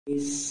Et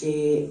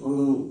c'est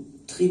en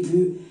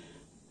tribut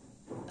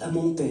à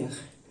mon père,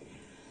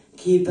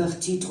 qui est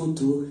parti trop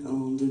tôt,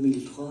 en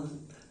 2003.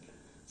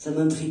 Ça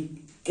m'a pris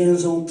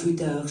 15 ans plus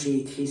tard, j'ai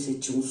écrit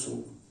cette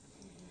chanson.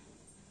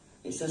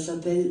 Et ça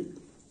s'appelle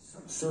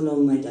So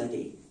Long My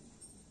Daddy.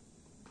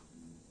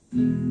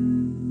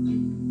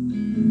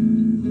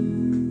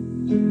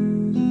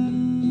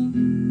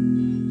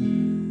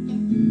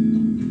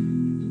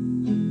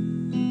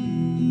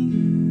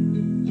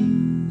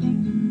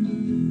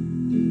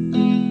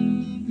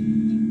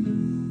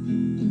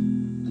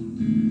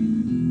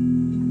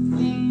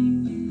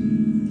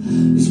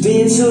 It's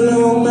been so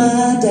long,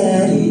 my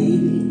daddy.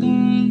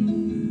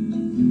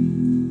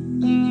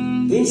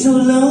 Been so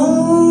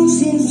long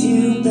since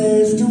you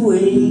passed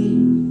away.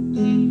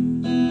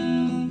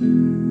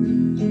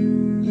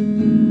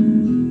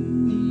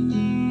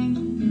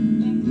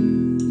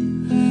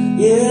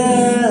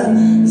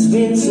 Yeah, it's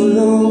been so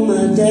long,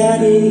 my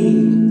daddy.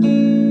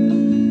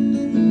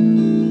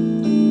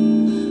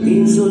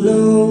 Been so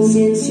long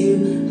since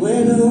you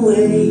went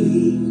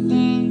away.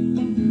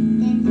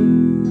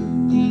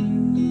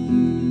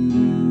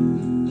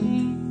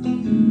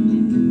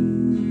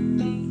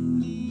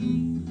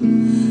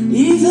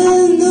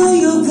 Even though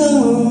you're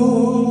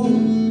gone,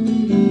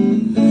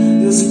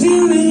 your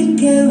spirit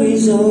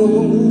carries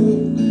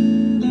on,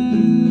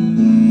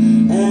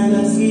 and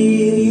I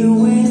feel you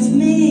with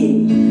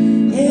me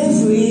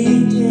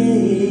every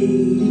day.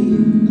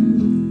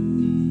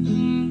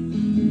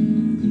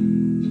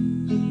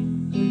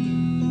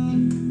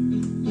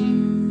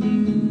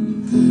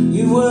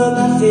 You were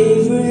my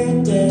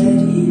favorite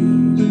daddy,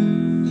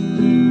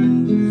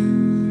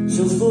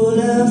 so full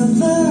of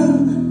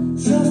fun,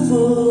 so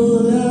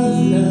full of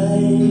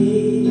life.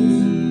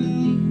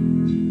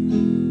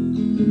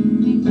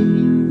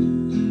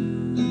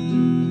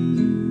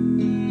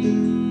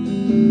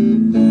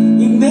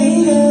 You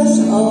made us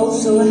all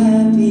so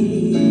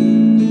happy,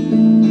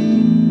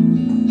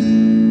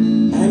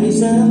 an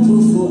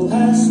example for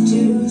us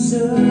to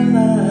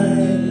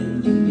survive.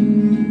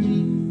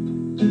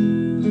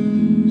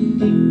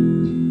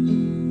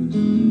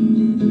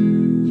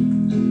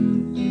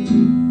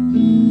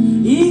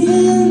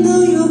 Even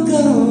though you're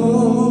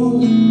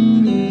gone,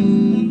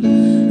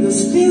 your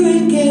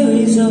spirit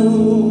carries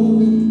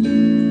on,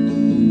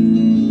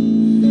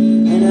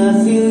 and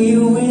I feel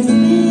you with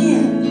me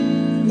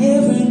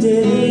every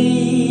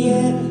day,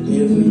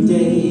 every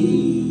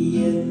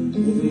day,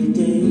 every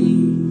day,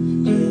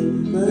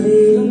 my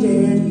little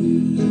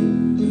daddy,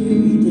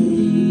 every day.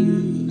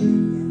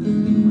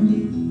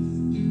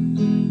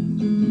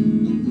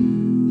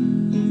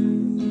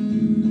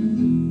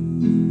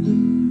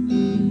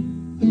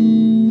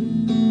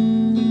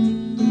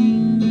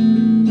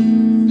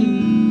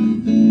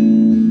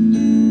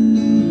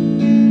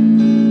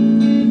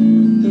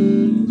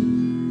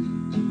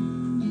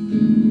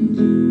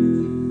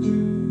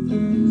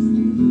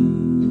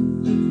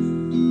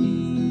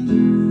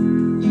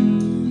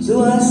 So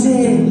I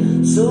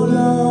say, so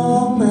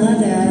long, my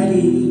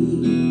daddy.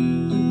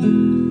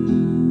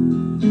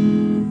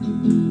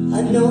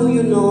 I know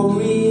you're not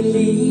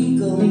really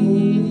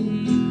gone,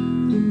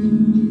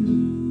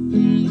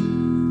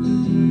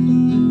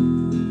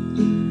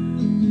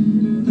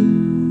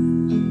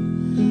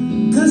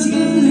 'cause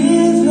you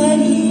live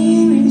right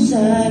here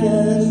inside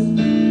us.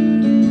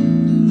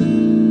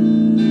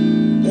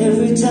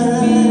 Every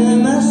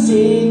time I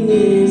sing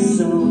this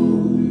song,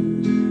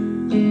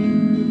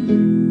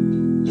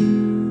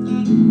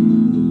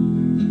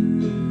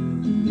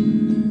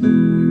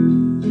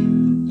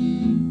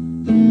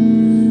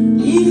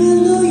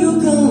 even though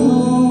you're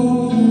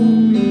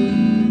gone,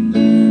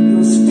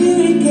 your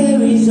spirit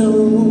carries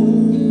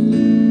on,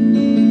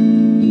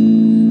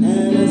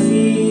 and I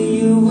feel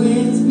you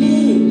with me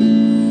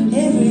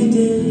every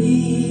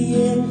day,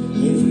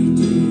 every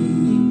day,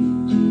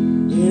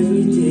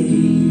 every day,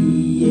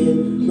 yeah,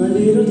 my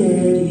little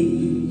daddy,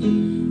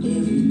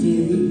 every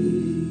day,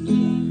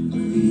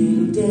 my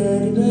little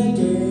daddy, my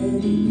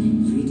daddy,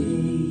 every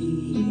day.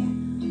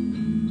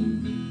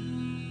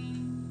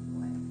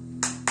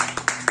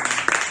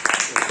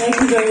 Thank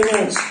you very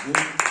much.